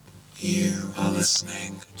You are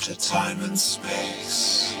listening to Time and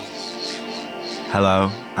Space. Hello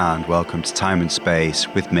and welcome to Time and Space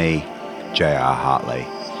with me, J.R. Hartley.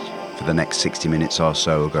 For the next 60 minutes or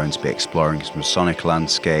so, we're going to be exploring some sonic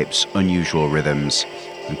landscapes, unusual rhythms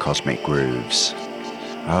and cosmic grooves.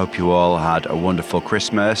 I hope you all had a wonderful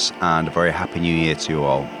Christmas and a very happy new year to you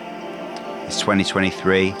all. It's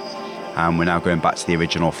 2023 and we're now going back to the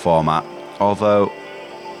original format, although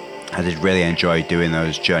I did really enjoy doing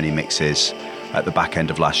those journey mixes at the back end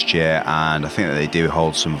of last year, and I think that they do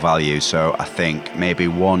hold some value. So I think maybe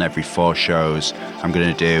one every 4 shows I'm going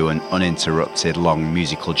to do an uninterrupted long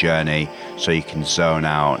musical journey so you can zone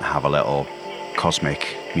out and have a little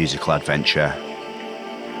cosmic musical adventure.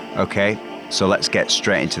 Okay, so let's get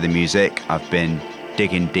straight into the music. I've been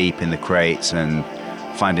digging deep in the crates and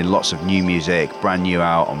finding lots of new music, brand new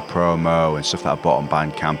out on promo and stuff that I bought on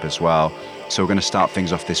Bandcamp as well. So we're going to start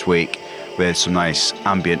things off this week with some nice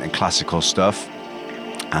ambient and classical stuff.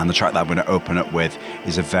 And the track that I'm going to open up with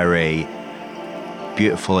is a very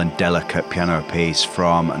beautiful and delicate piano piece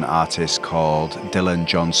from an artist called Dylan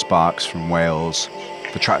John Sparks from Wales.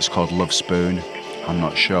 The track's called Love Spoon. I'm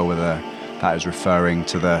not sure whether that is referring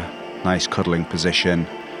to the nice cuddling position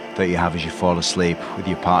that you have as you fall asleep with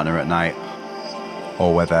your partner at night,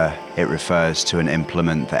 or whether it refers to an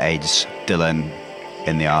implement that aids Dylan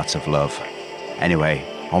in the art of love. Anyway,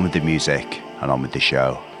 on with the music and on with the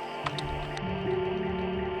show.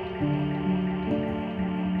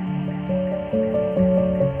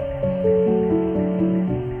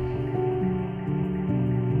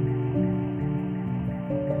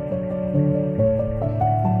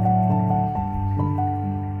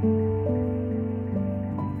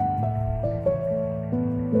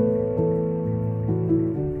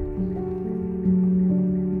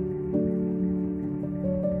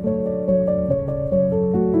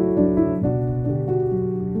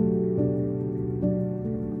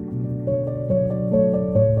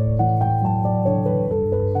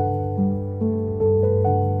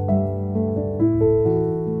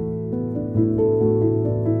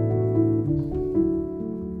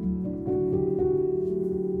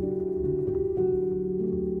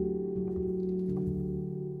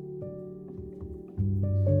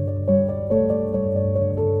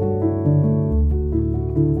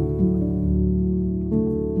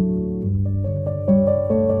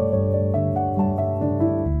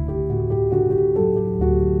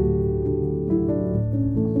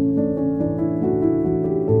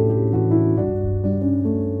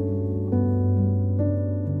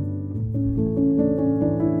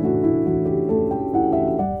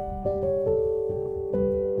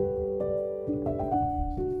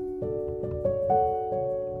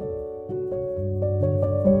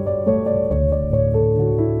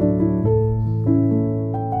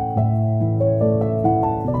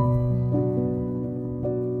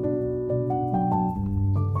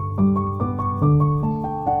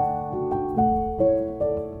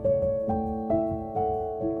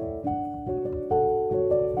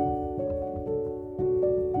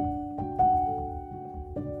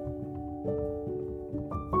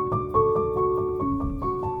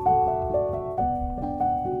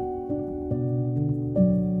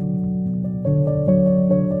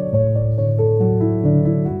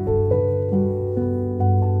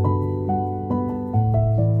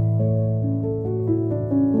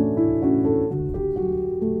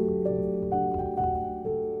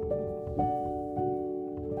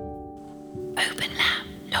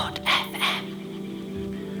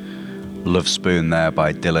 Love Spoon there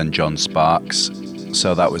by Dylan John Sparks.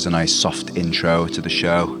 So that was a nice soft intro to the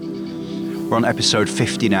show. We're on episode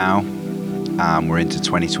 50 now, and we're into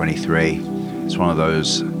 2023. It's one of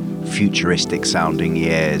those futuristic sounding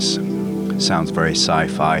years. Sounds very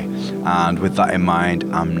sci-fi. And with that in mind,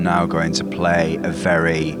 I'm now going to play a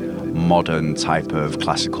very modern type of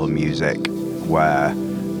classical music where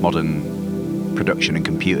modern production and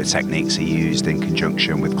computer techniques are used in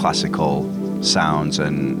conjunction with classical sounds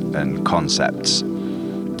and concepts.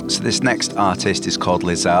 So this next artist is called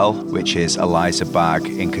Lizelle, which is Eliza Bagg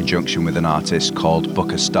in conjunction with an artist called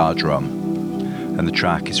Booker Stardrum. And the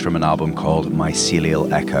track is from an album called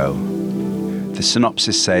Mycelial Echo. The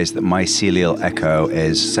synopsis says that Mycelial Echo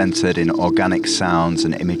is centered in organic sounds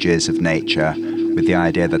and images of nature, with the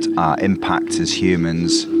idea that our impact as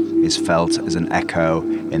humans is felt as an echo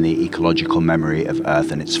in the ecological memory of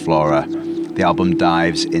Earth and its flora. The album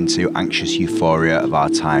dives into anxious euphoria of our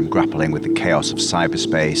time, grappling with the chaos of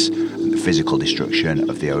cyberspace and the physical destruction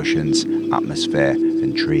of the oceans, atmosphere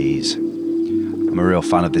and trees. I'm a real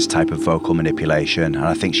fan of this type of vocal manipulation, and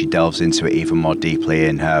I think she delves into it even more deeply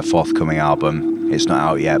in her forthcoming album. It's not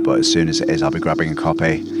out yet, but as soon as it is, I'll be grabbing a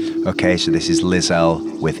copy. Okay, so this is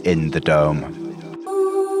Lizelle with In the Dome.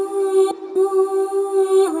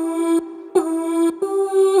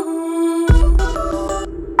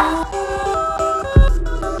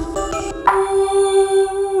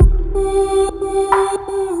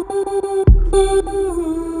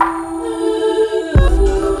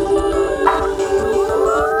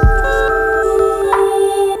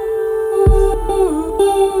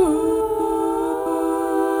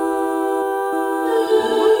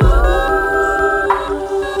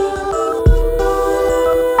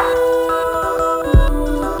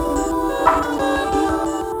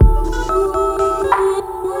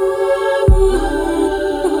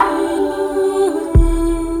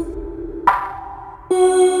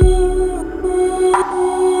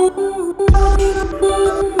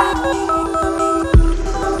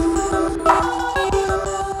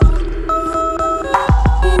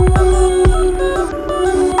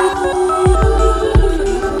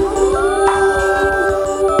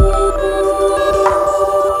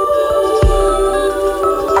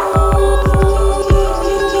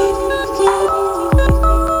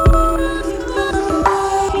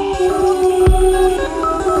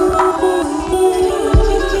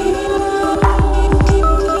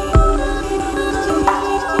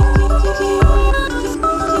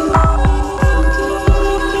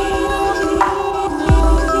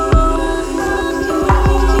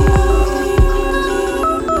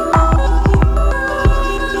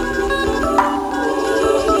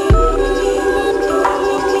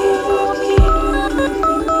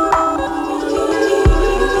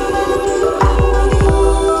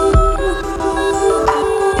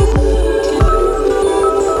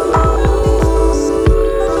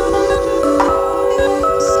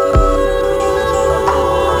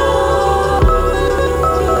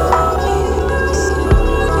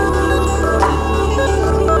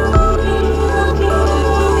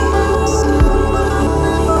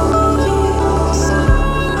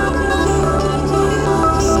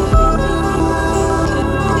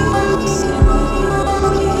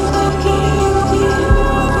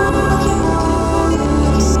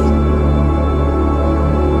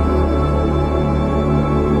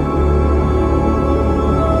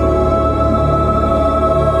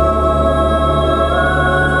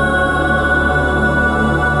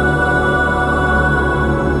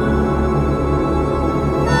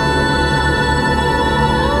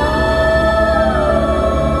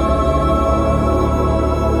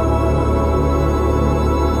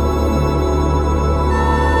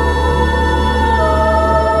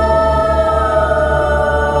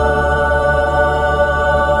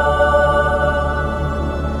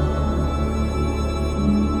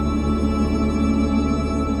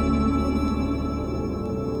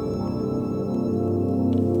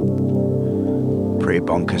 Pretty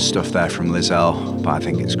bonkers stuff there from Lizelle, but I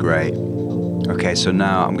think it's great. Okay, so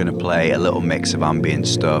now I'm going to play a little mix of ambient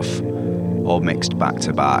stuff, all mixed back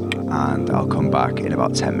to back, and I'll come back in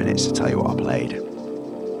about 10 minutes to tell you what I played.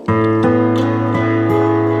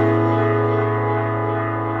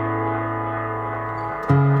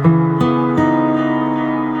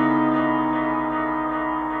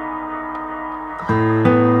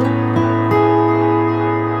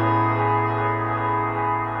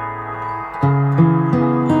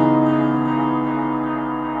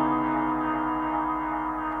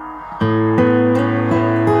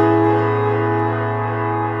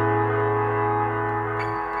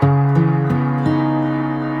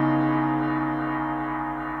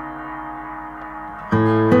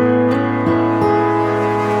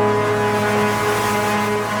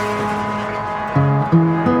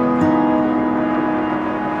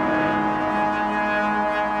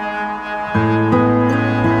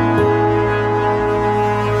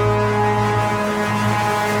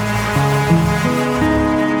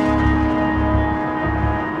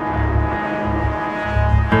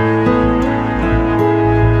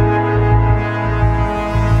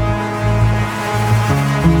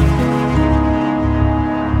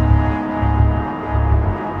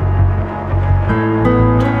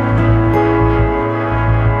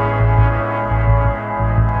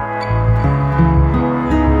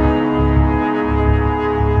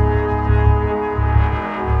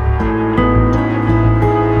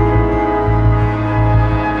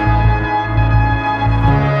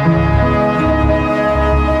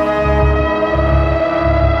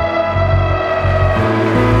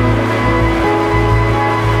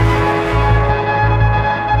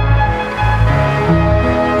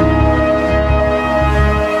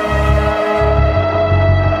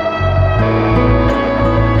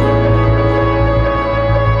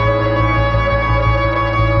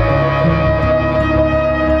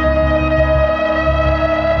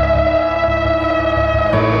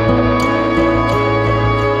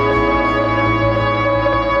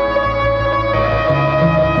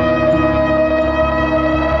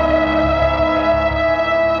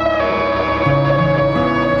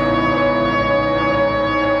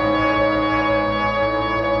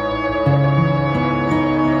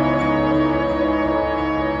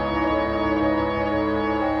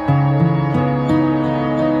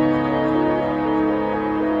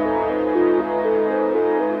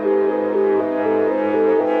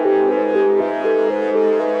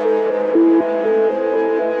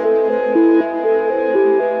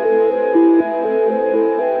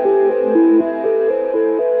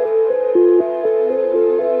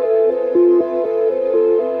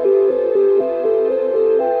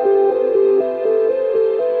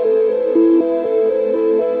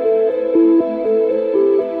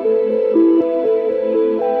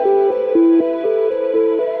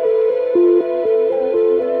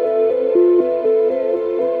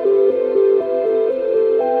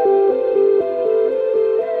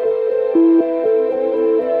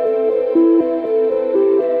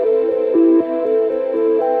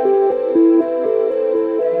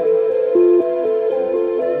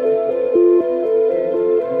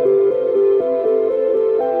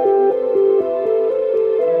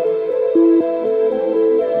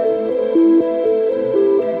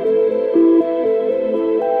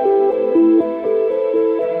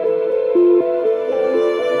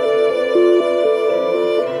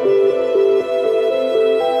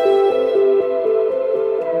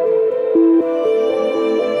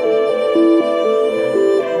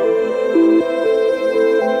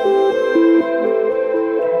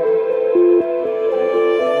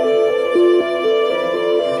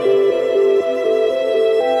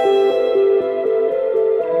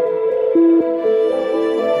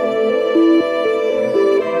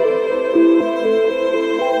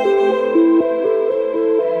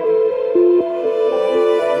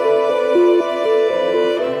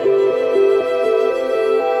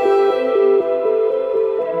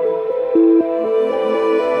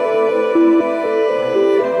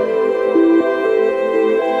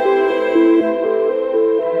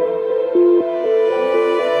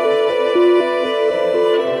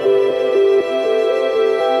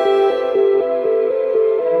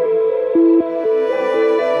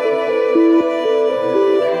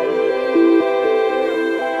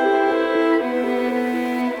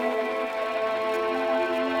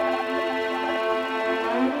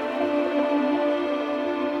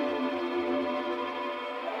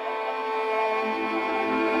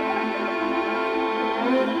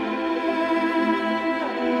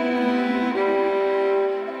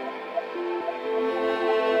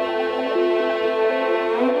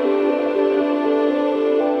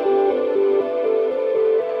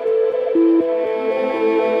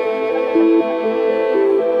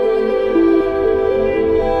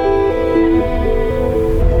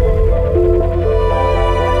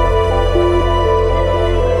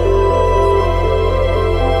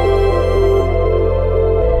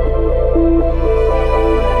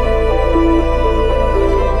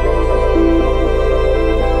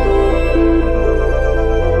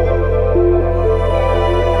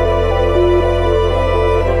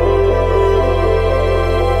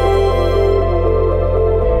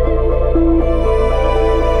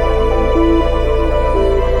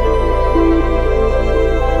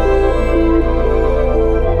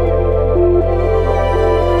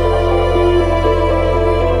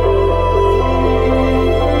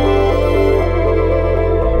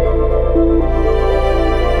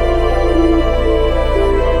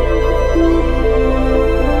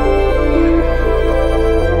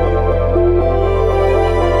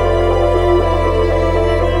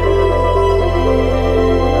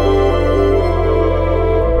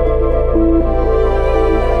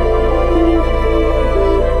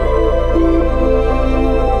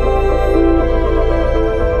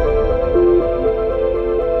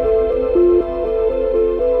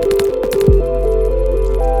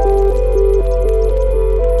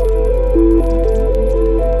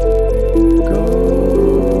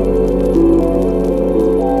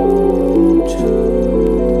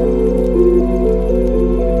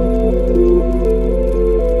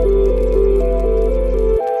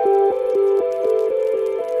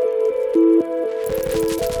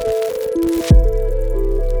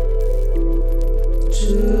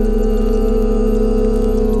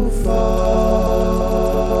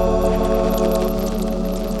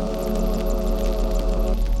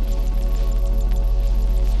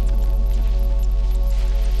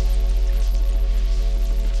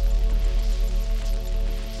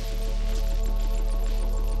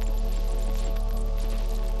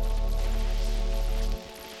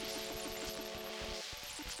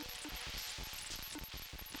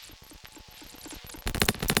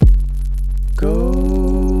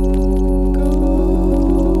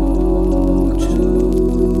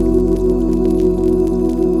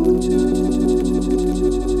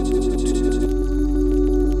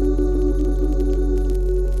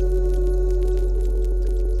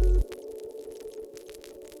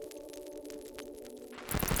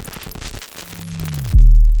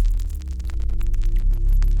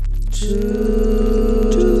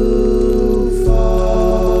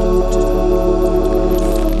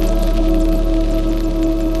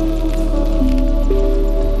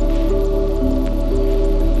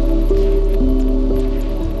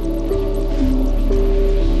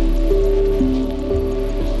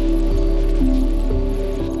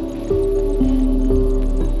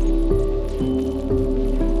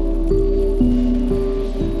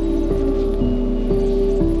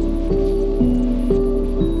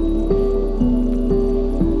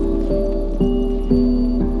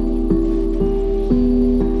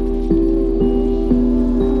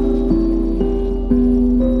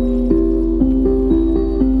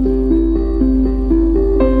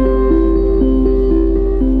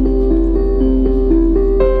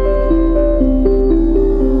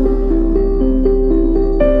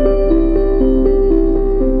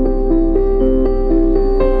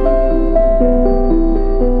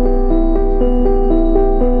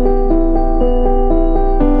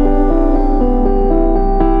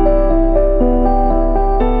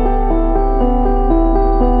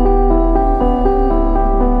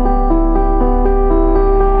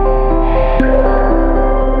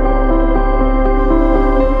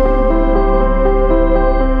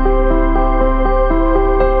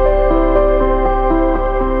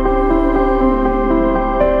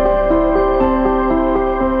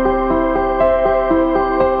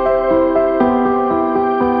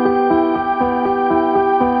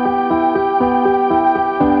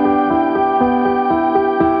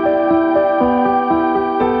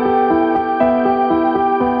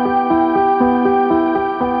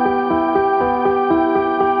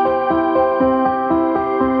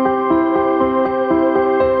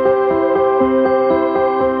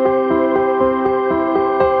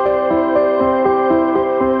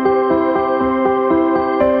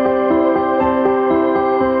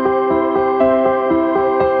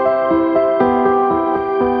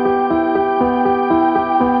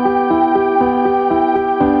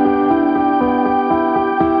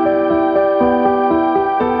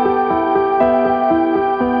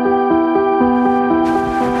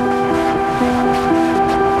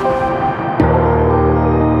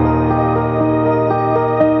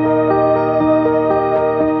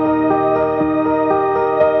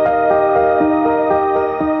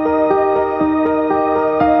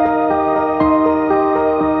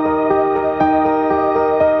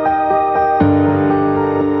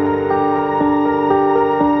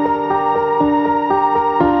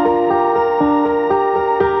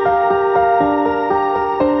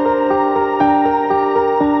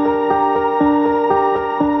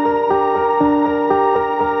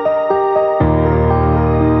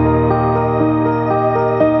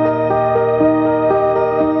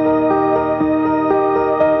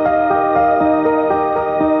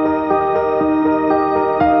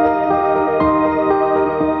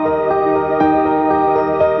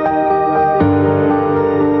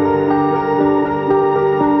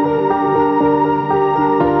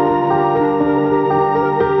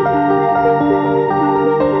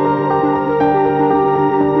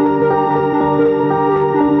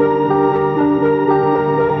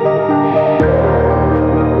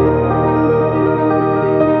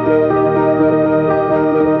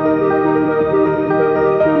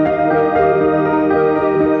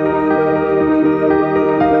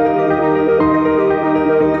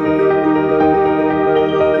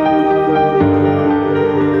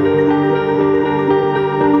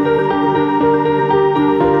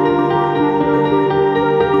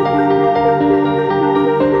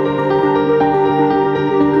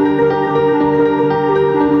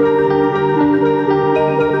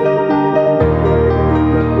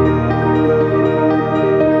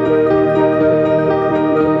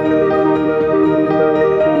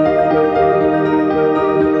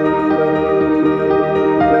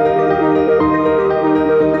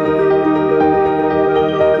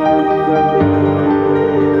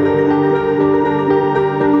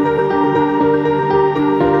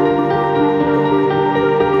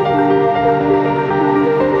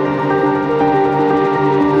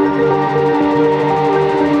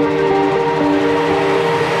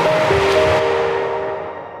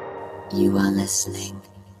 listening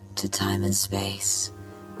to Time and Space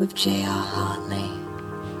with J.R. Hartley.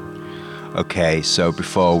 Okay, so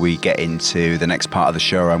before we get into the next part of the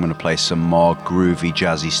show, I'm going to play some more groovy,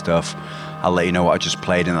 jazzy stuff. I'll let you know what I just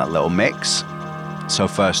played in that little mix. So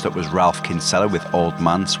first up was Ralph Kinsella with Old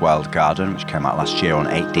Man's Wild Garden, which came out last year on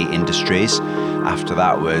 8D Industries. After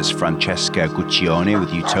that was Francesca Guccione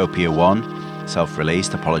with Utopia 1,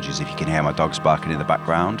 self-released. Apologies if you can hear my dogs barking in the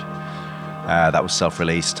background. That was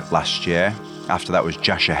self-released last year. After that was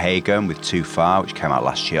Jascha Hagen with Too Far, which came out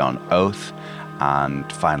last year on Oath. And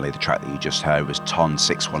finally, the track that you just heard was Ton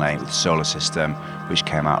 618 with Solar System, which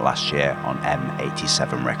came out last year on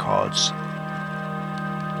M87 Records.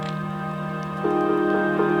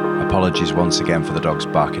 Apologies once again for the dogs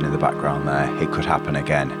barking in the background there. It could happen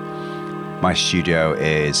again. My studio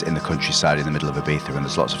is in the countryside in the middle of Ibiza, and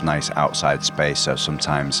there's lots of nice outside space, so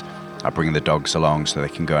sometimes I bring the dogs along so they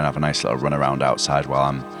can go and have a nice little run around outside while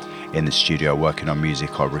I'm in the studio working on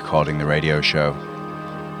music or recording the radio show.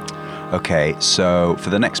 Okay, so for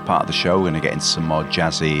the next part of the show, we're going to get into some more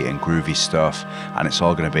jazzy and groovy stuff, and it's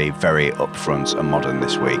all going to be very upfront and modern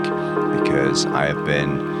this week because I have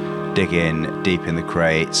been digging deep in the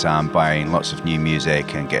crates and buying lots of new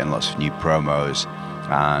music and getting lots of new promos,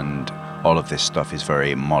 and all of this stuff is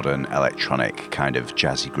very modern, electronic, kind of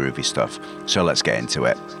jazzy, groovy stuff. So let's get into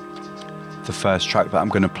it. The first track that I'm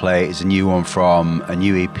going to play is a new one from a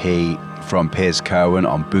new EP from Piers Kerwin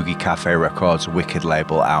on Boogie Cafe Records, a wicked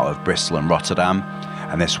label out of Bristol and Rotterdam,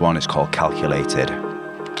 and this one is called Calculated.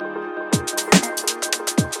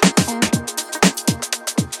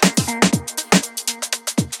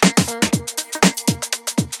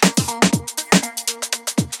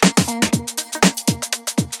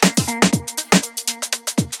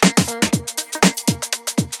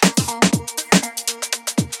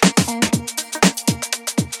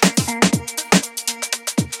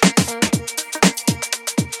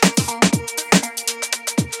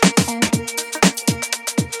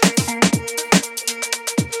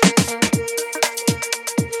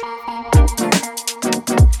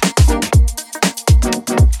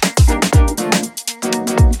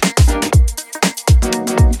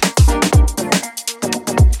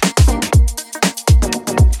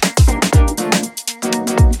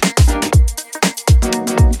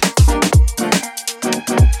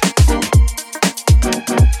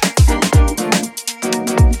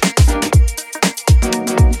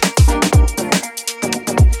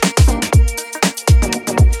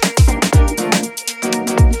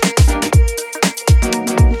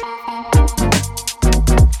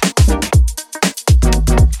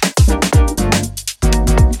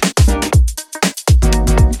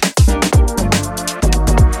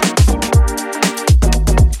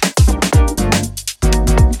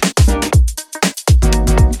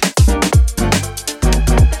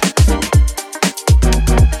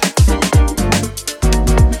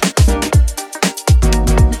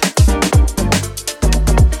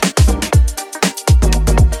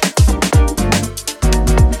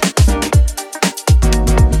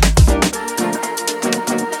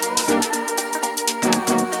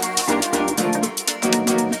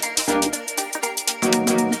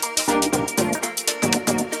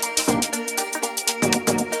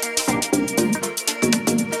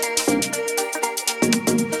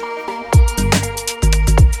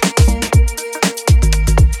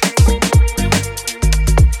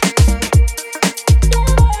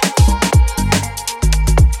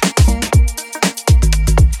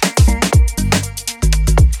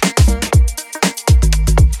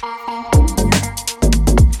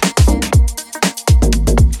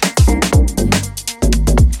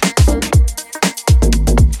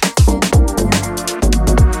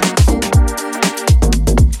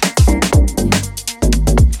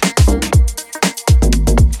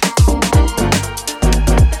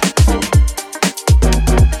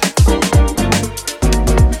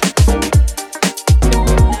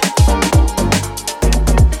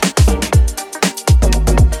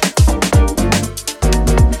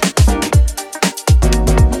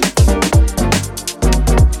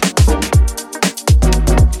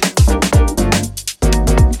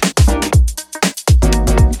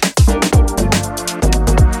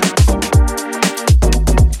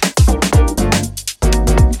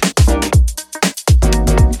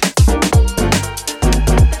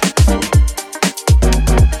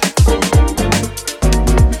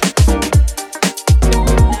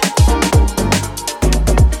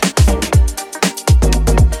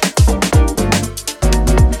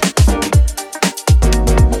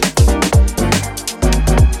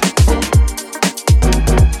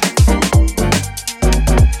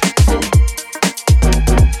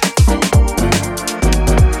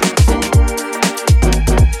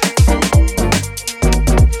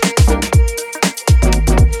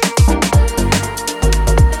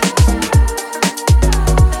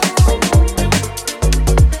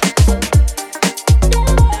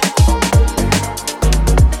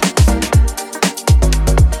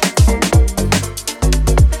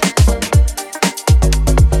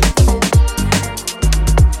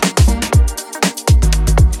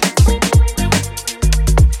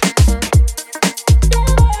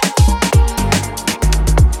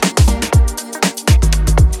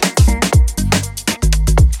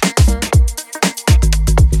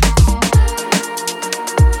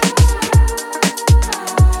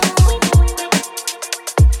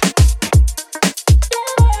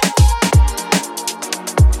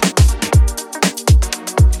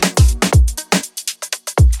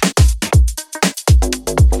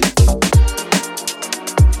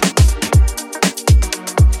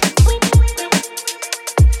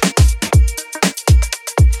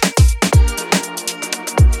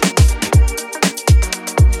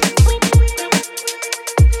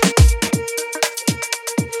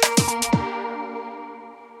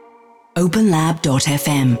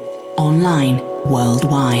 openlab.fm. Online,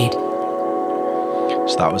 worldwide.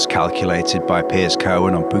 So that was Calculated by Piers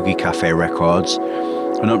Cohen on Boogie Cafe Records.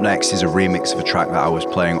 And up next is a remix of a track that I was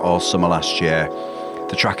playing all summer last year.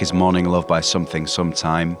 The track is Morning Love by Something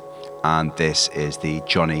Sometime, and this is the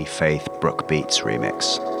Johnny Faith Brook Beats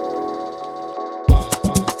remix.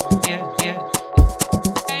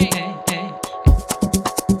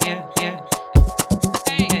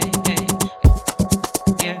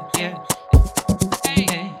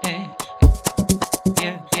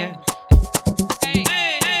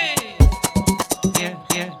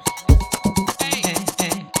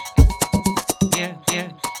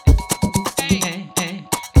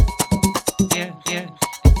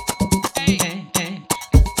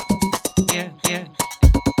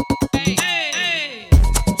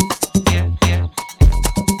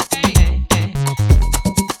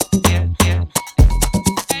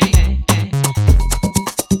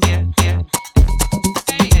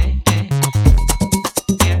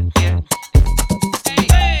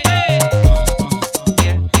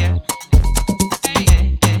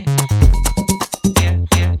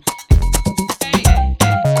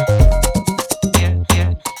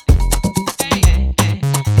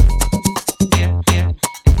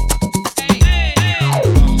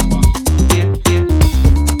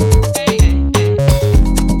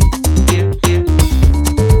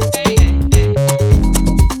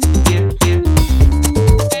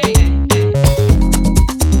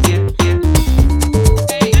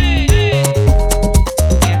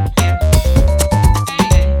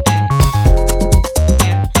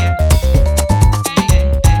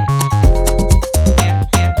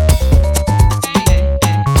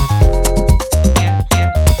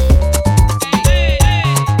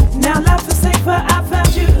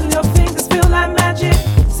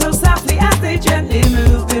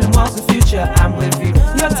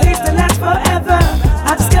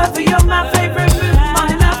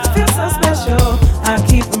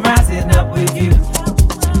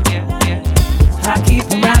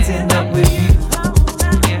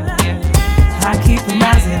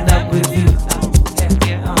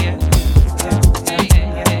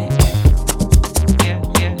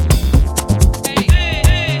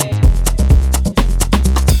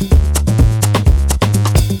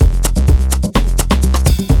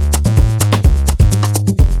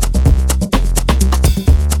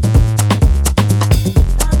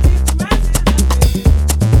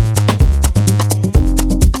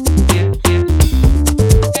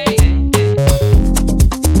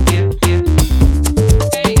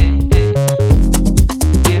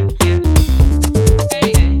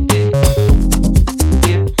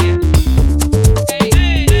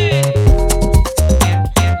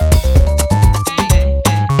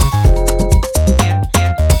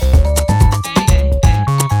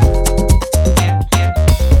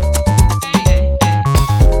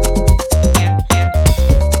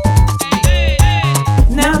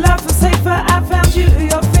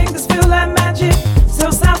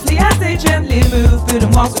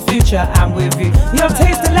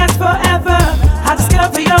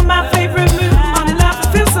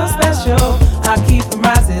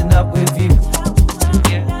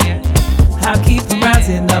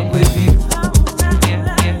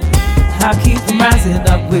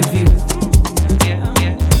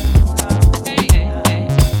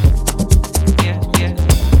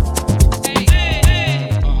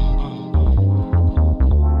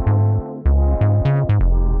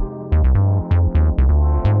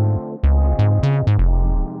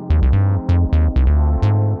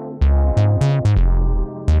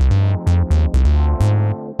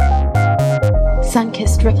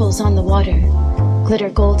 Sun-kissed ripples on the water glitter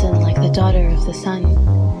golden like the daughter of the sun.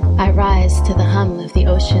 I rise to the hum of the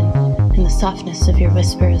ocean and the softness of your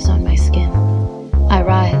whispers on my skin. I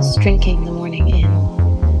rise drinking the morning in.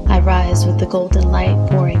 I rise with the golden light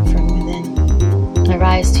pouring from within. I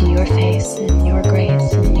rise to your face and your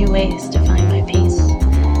grace and new ways to find my peace.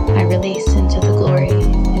 I release into the glory.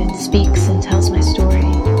 It speaks and tells my story.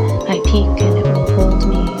 I peek and it will hold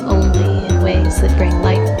me only in ways that bring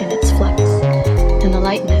light in its flux. And the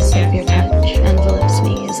lightness of your touch envelops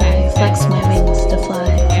me as I flex my wings to fly.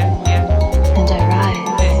 And I rise.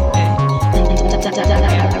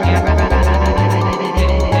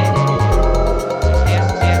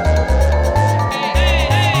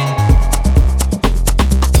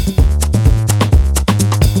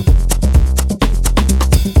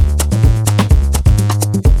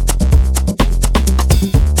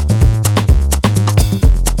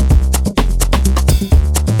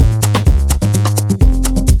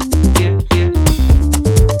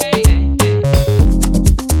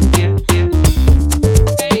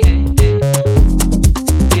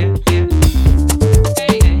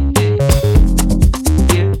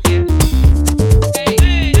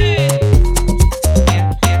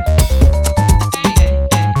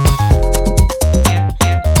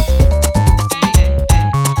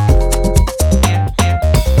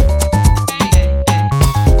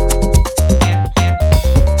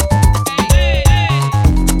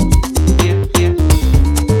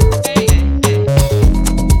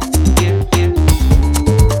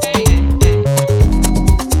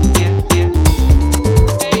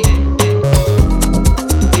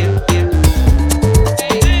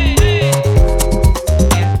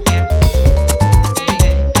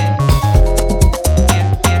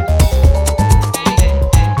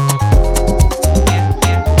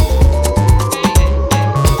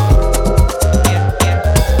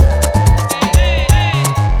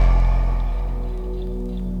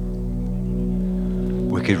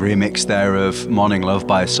 wicked remix there of Morning Love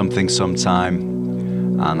by Something Sometime,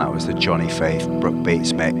 and that was the Johnny Faith Brook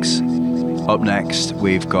Beats mix. Up next,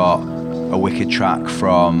 we've got a wicked track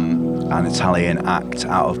from an Italian act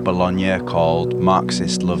out of Bologna called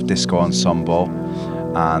Marxist Love Disco Ensemble,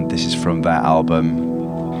 and this is from their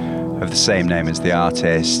album of the same name as the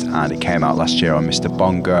artist, and it came out last year on Mr.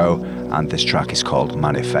 Bongo, and this track is called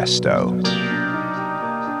Manifesto.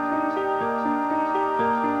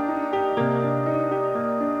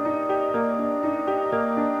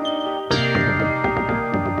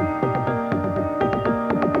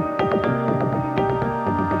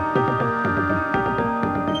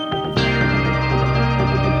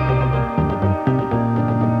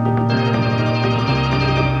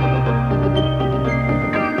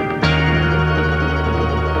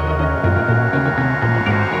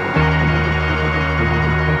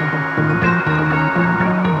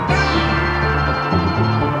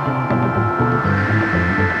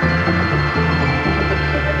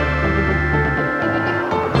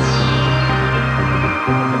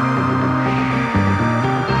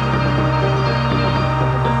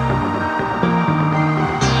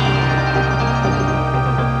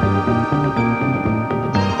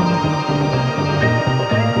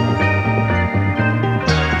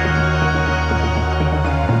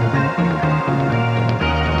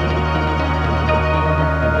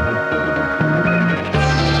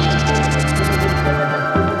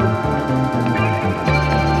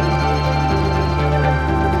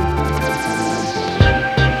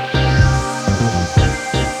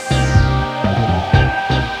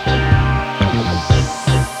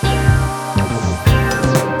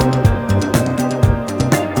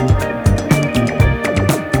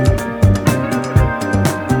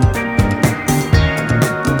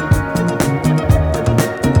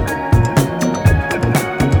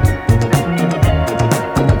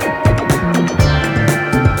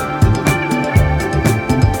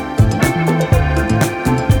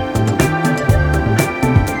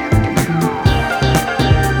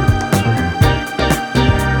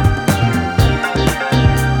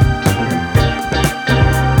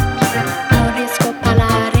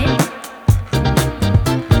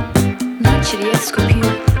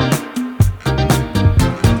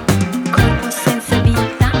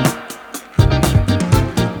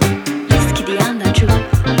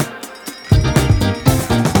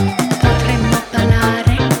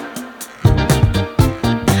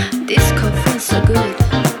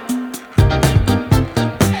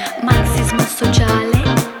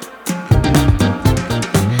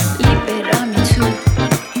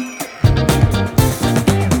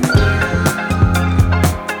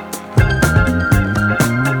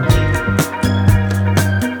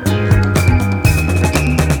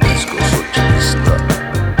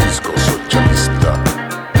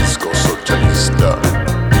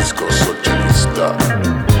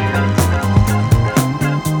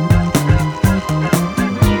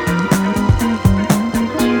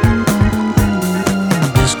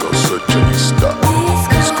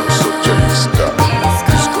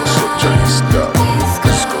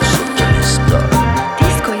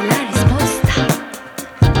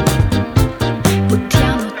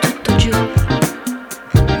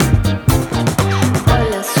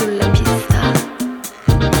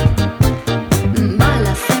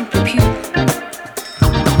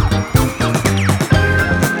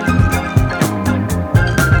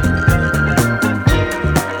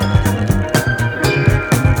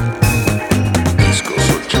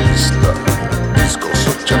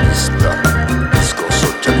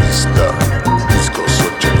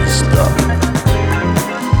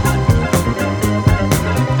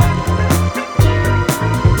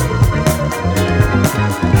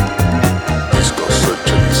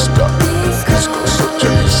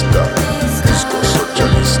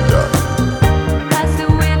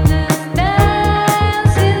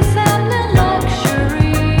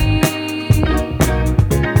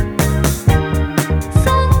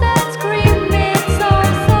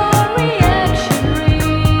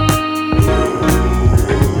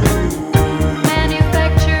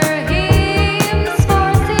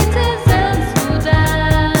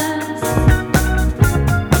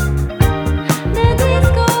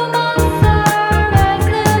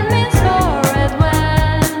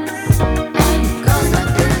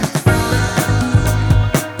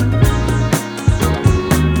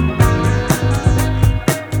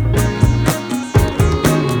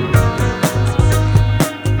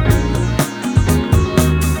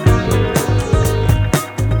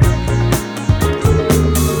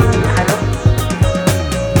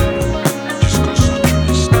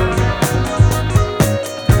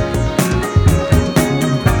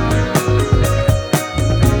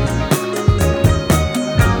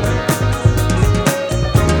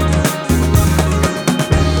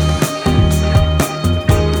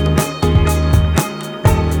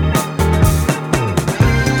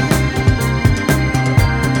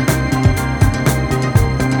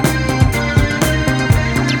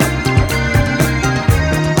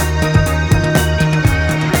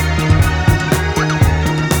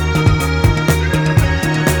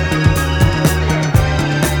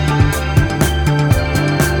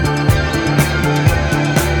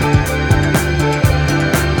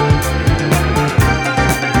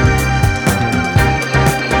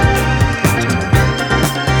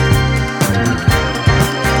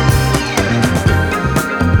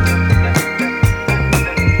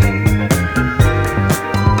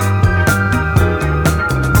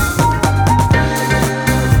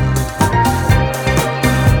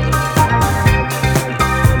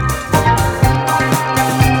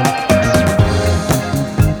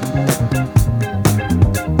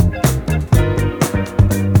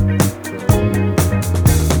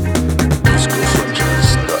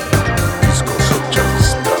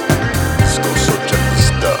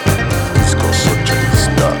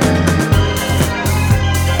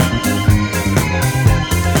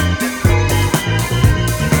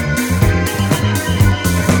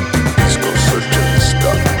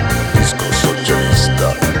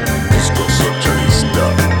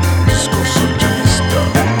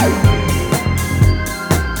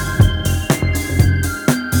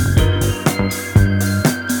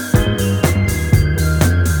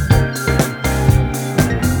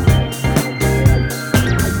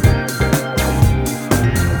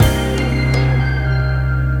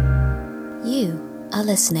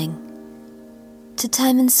 listening to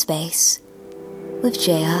Time and Space with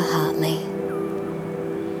J.R. Hartley.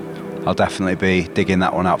 I'll definitely be digging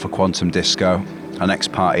that one out for Quantum Disco. Our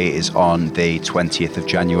next party is on the 20th of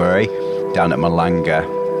January down at Malanga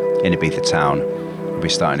in Ibiza town. We'll be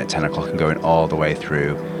starting at 10 o'clock and going all the way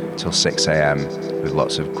through till 6 a.m. with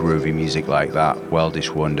lots of groovy music like that,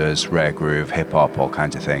 Weldish Wonders, rare groove, hip hop, all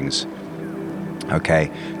kinds of things.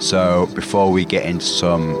 Okay, so before we get into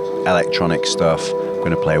some electronic stuff, I'm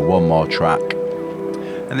going to play one more track.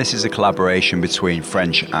 And this is a collaboration between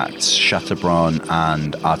French acts Chateaubriand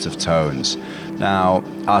and Art of Tones. Now,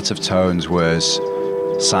 Art of Tones was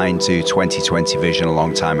signed to 2020 Vision a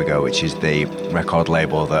long time ago, which is the record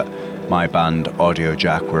label that my band Audio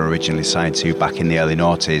Jack were originally signed to back in the early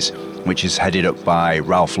noughties, which is headed up by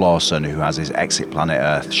Ralph Lawson, who has his Exit Planet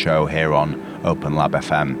Earth show here on Open Lab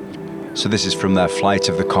FM. So this is from their Flight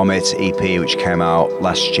of the Comet EP, which came out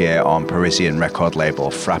last year on Parisian record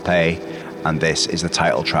label Frappe, and this is the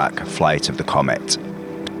title track, Flight of the Comet.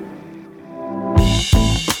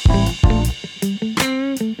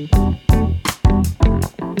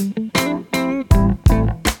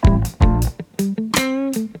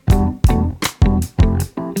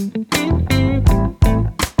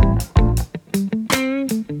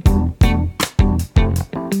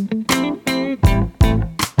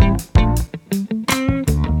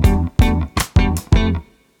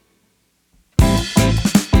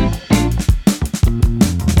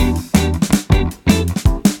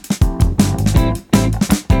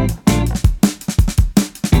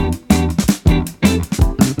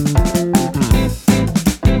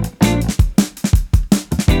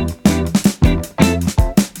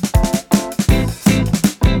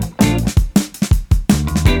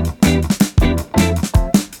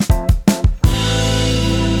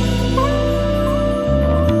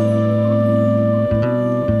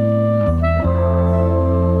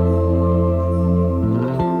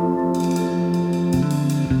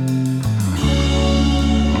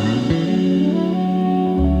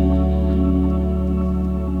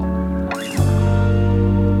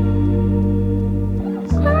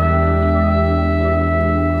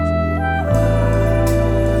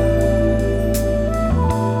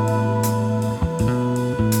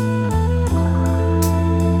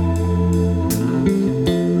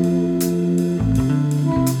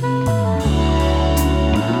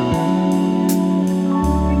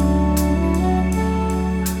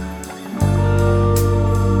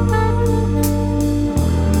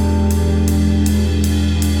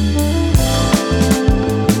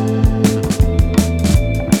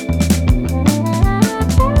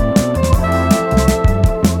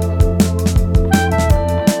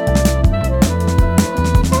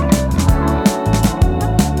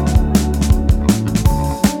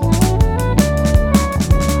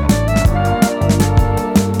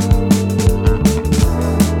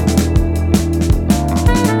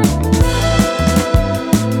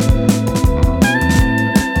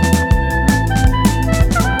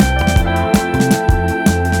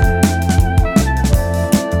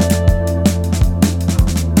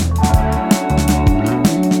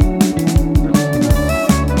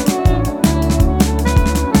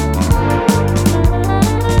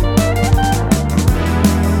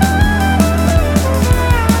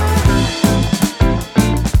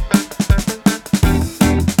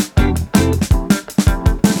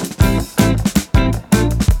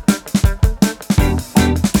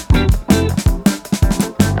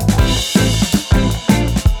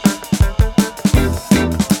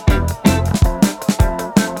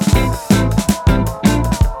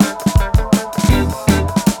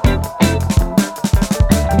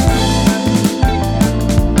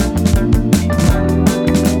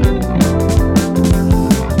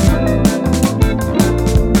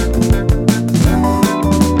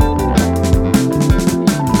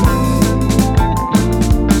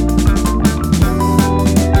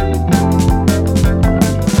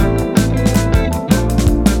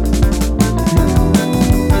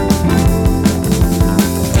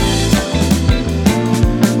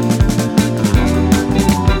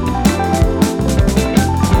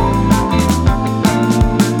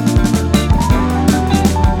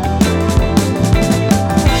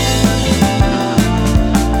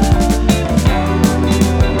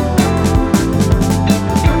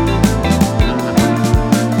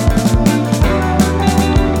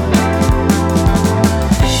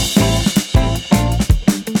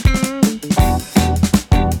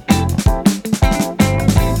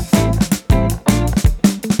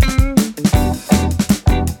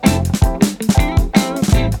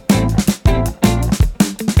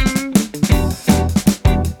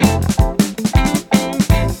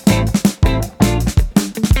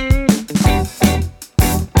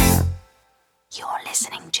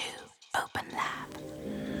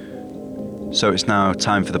 So it's now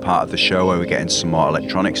time for the part of the show where we get into some more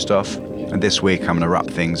electronic stuff. And this week I'm going to wrap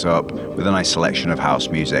things up with a nice selection of house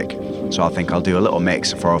music. So I think I'll do a little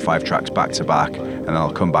mix of 4 or 5 tracks back to back, and then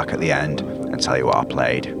I'll come back at the end and tell you what I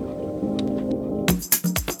played.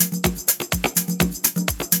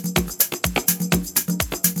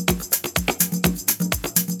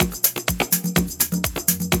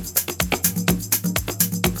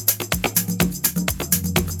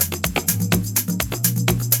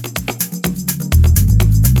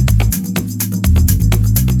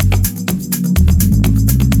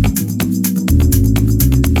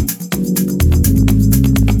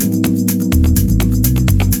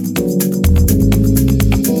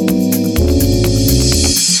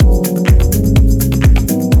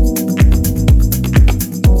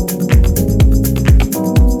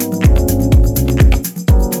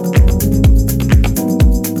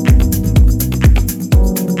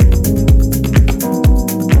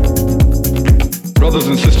 brothers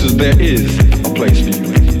and sisters, there is a place for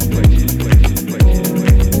you.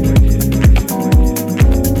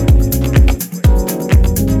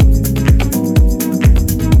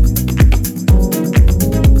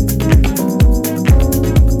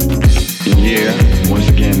 Yeah, once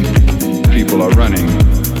again, people are running.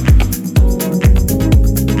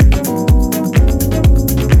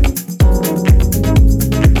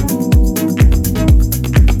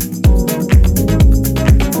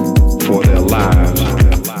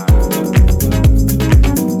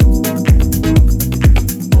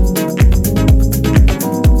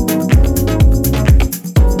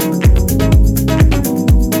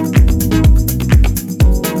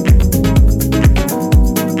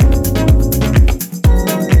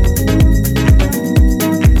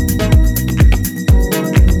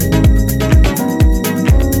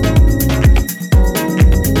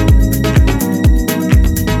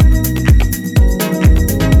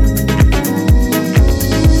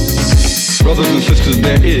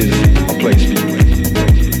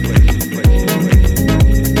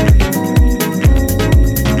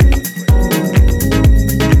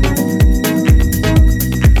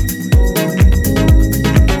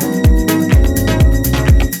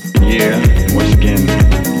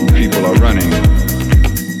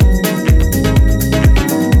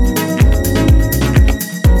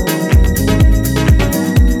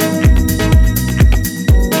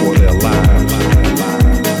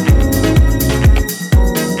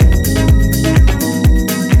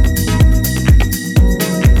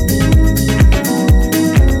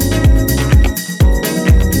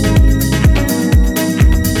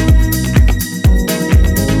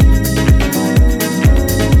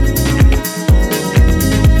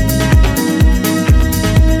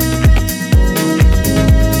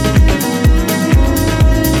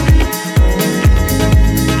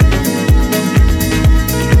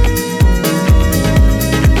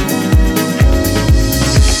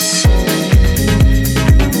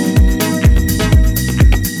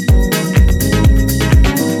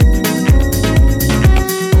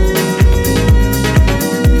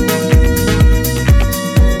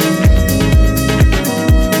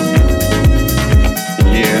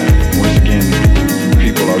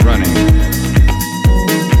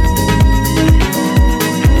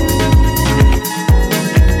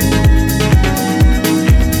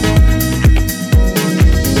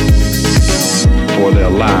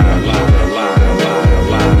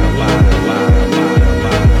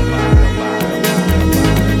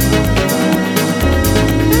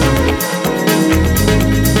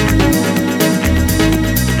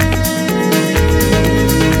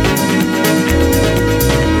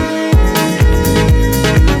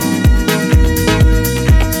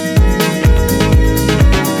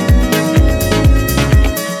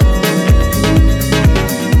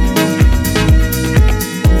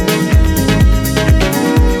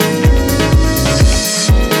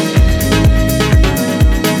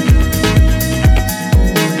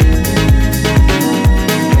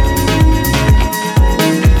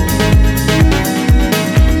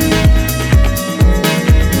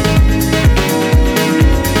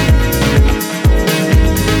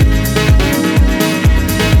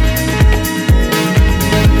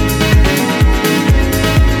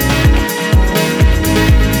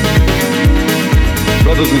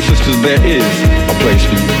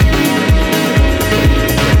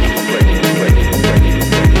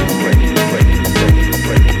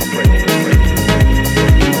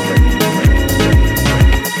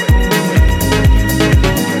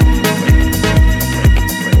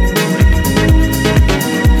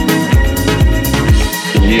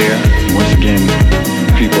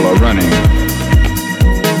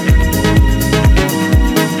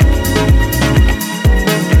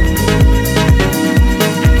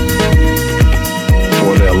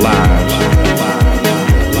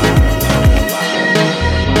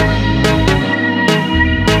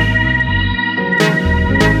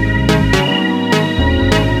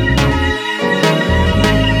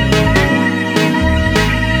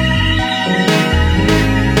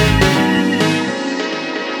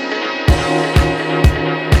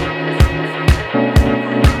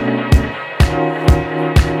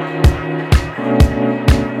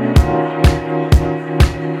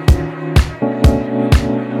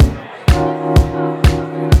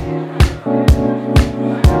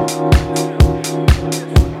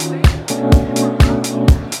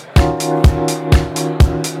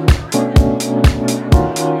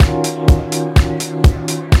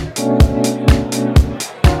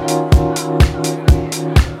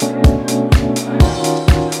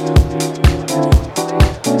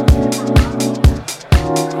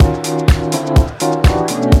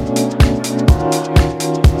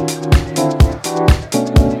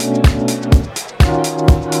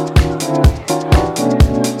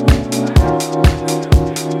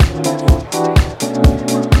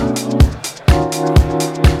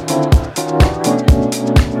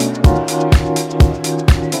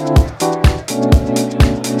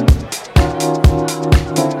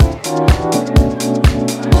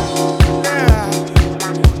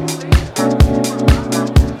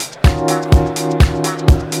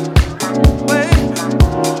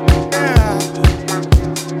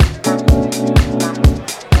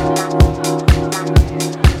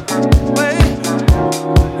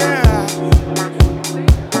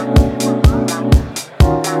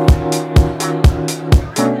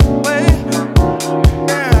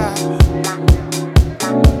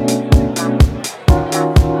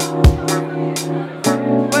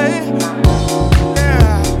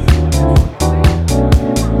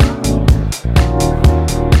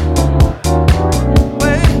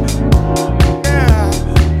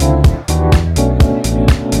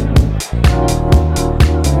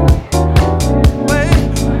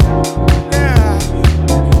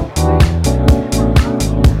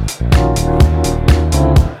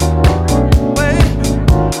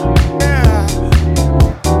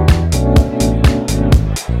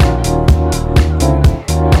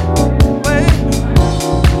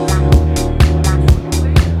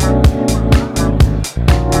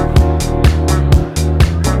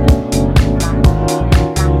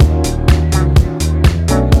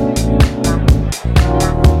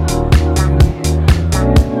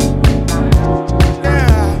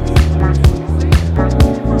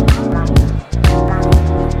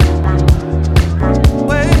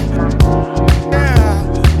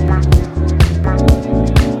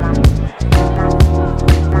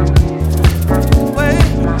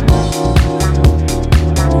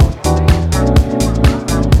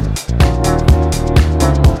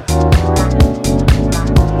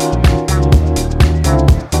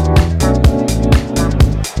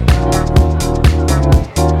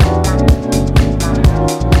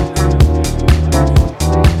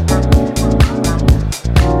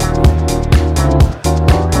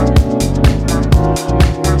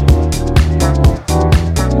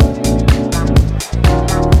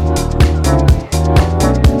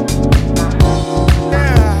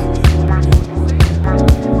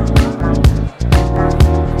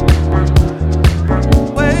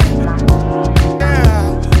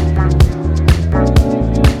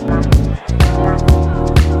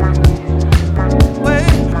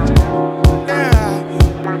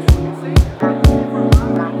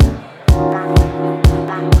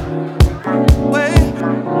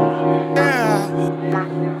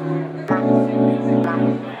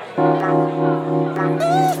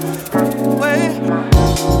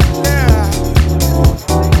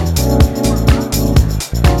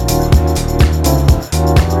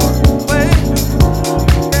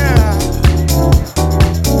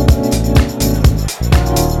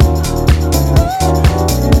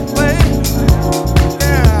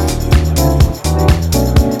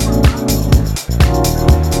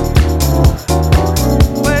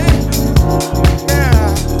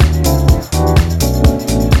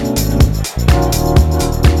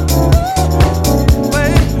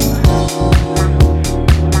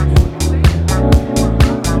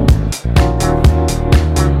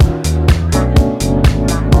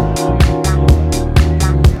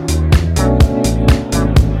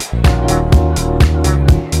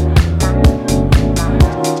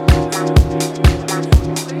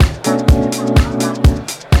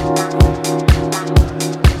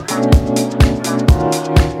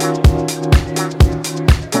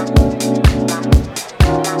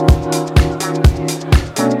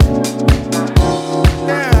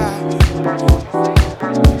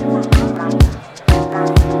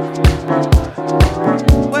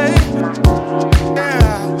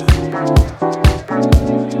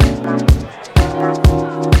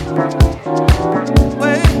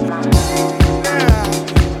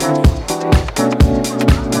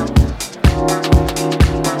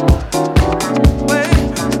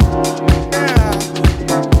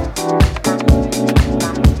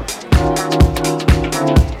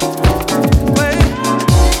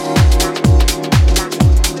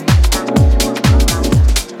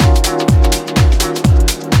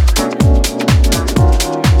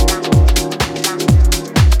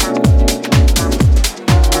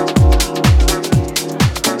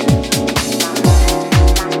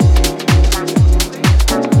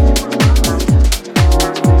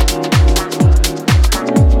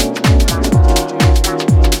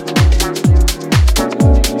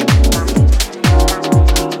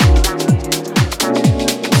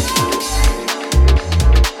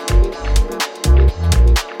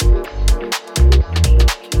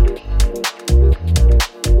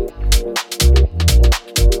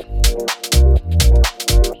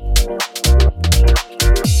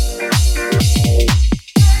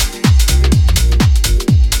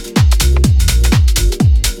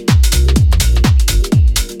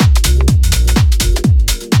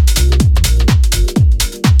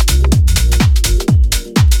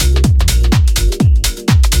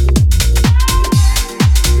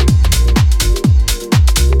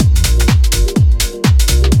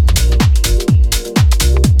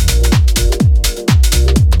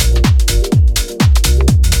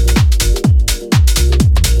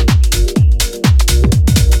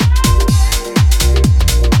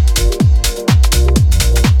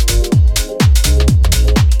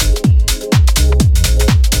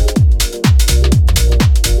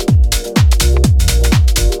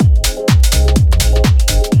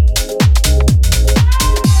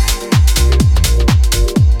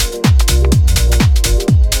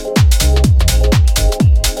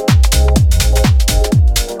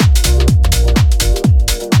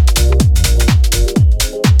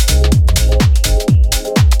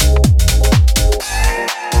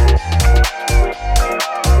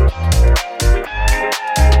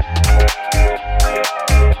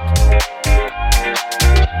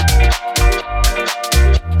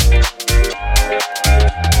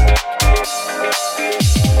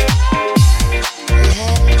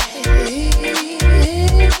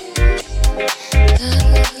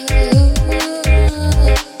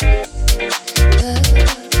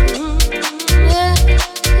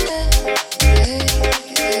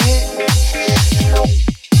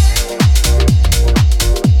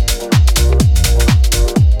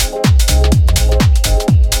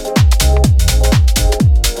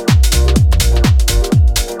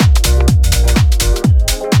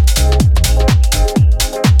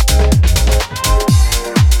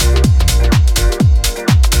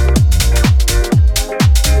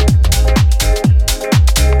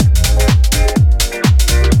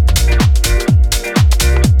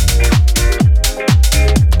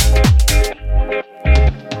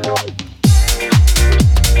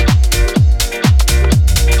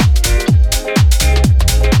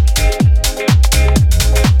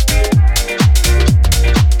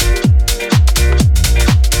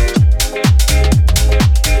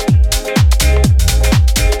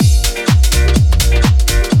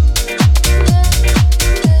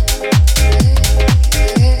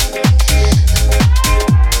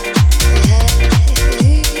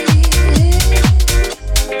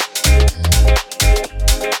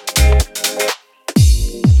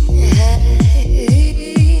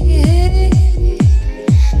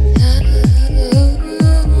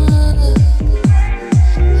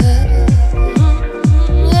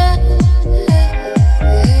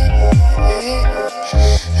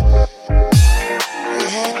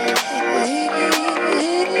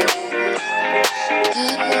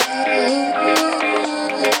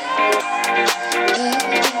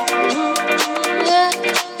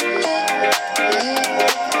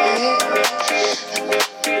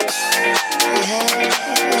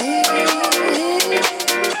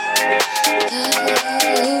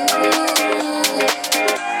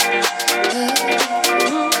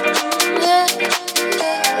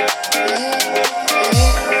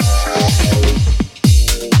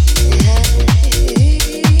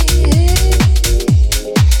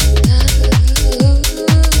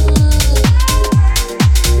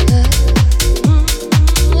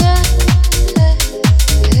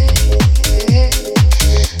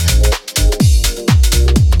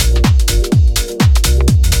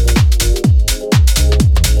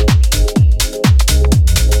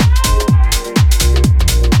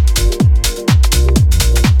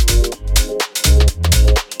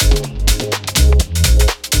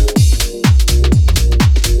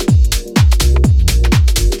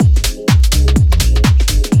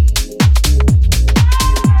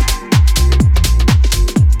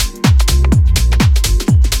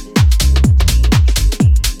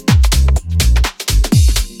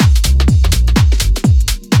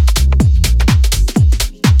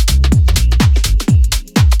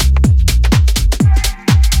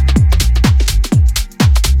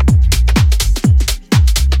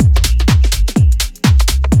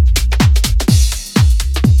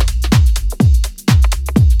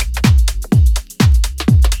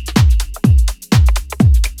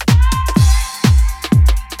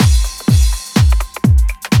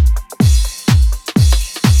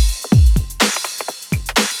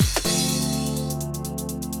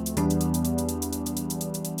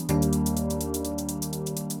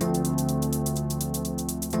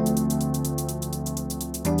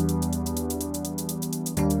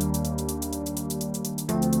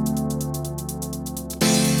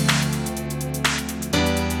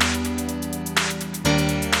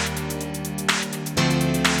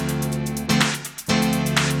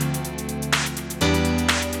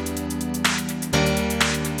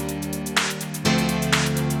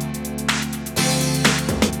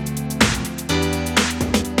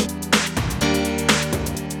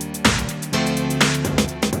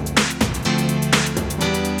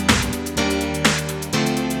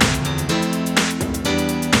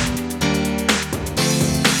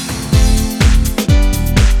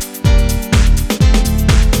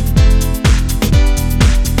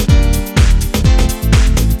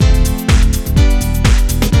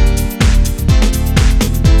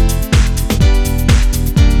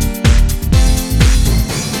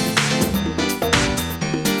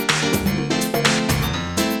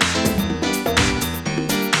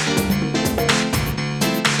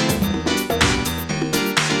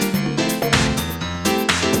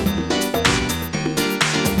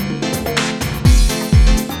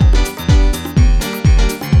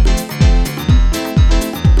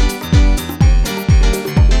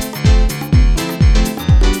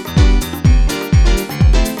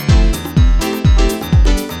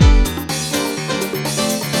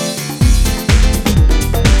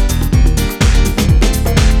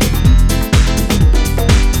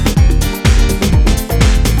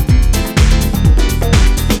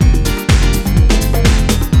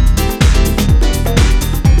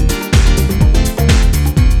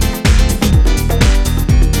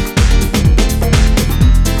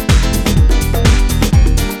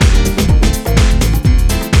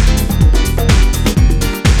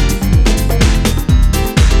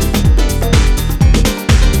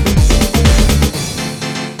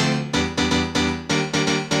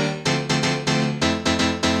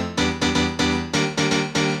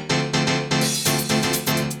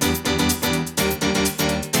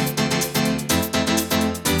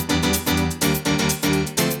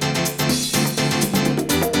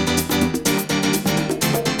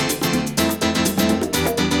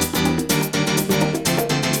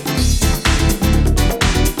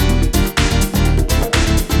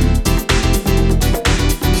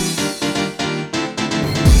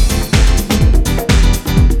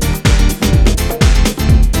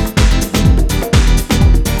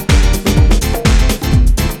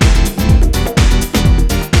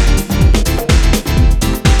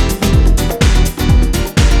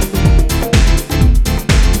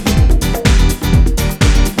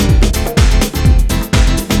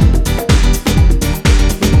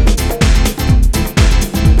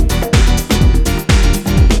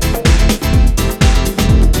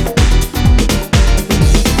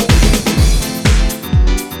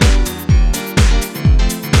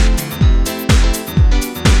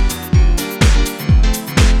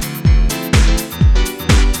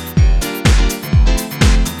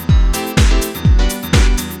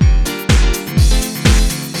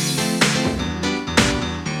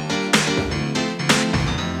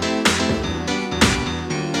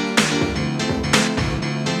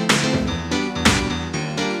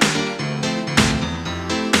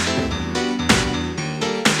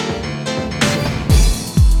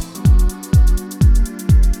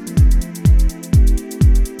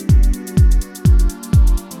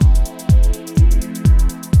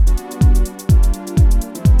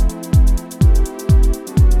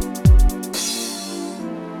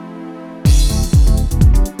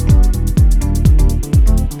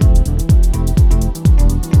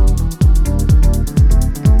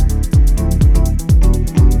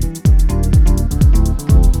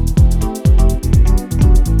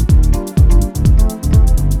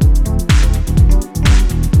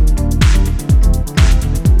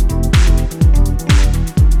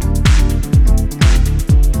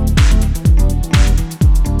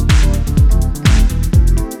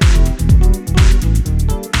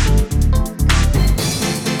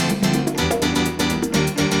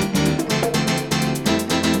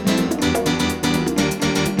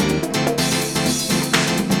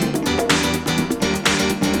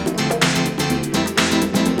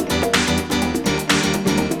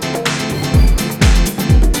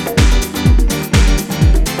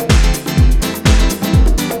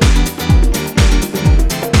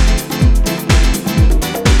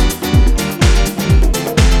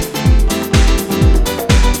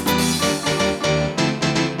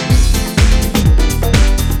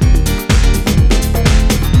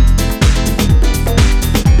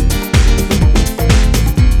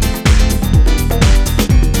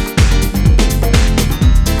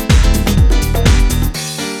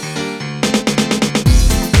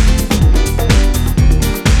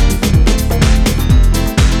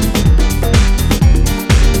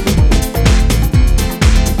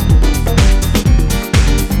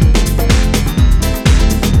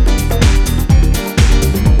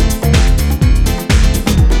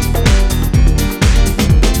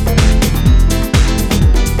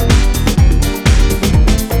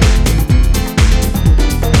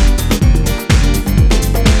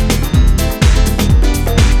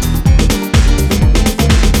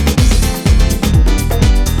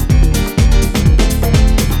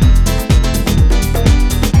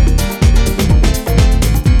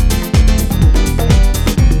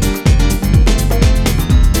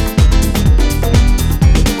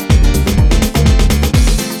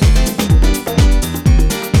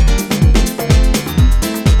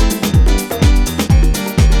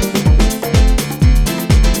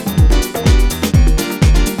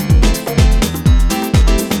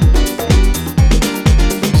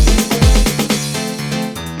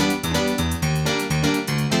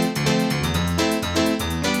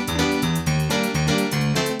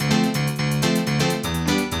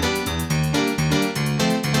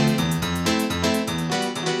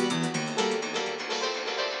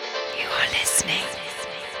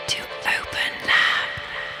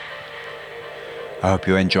 I hope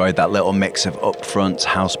you enjoyed that little mix of upfront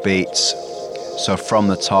house beats. So from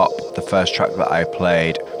the top, the first track that I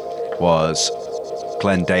played was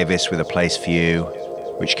Glenn Davis with A Place For You,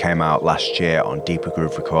 which came out last year on Deeper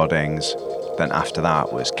Groove Recordings. Then after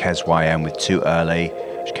that was Kez YM with Too Early,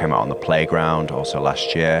 which came out on The Playground, also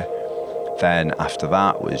last year. Then after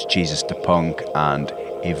that was Jesus de Punk and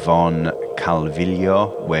Yvonne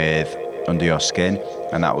Calvillo with Under Your Skin,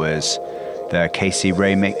 and that was the KC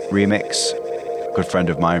remix, a good friend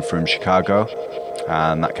of mine from Chicago,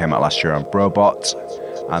 and that came out last year on Brobot.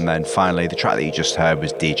 And then finally, the track that you just heard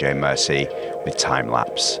was DJ Mercy with Time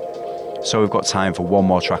Lapse. So we've got time for one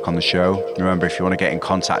more track on the show. Remember, if you want to get in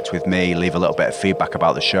contact with me, leave a little bit of feedback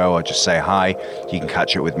about the show, or just say hi, you can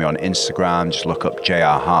catch up with me on Instagram. Just look up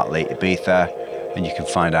JR Hartley Ibiza, and you can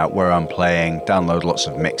find out where I'm playing, download lots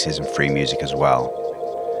of mixes and free music as well.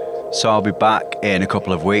 So I'll be back in a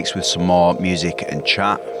couple of weeks with some more music and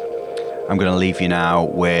chat. I'm going to leave you now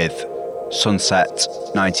with Sunset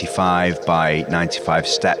 95 by 95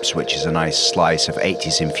 Steps, which is a nice slice of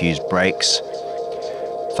 80s infused breaks.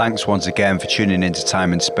 Thanks once again for tuning into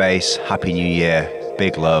Time and Space. Happy New Year,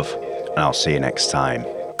 big love, and I'll see you next time.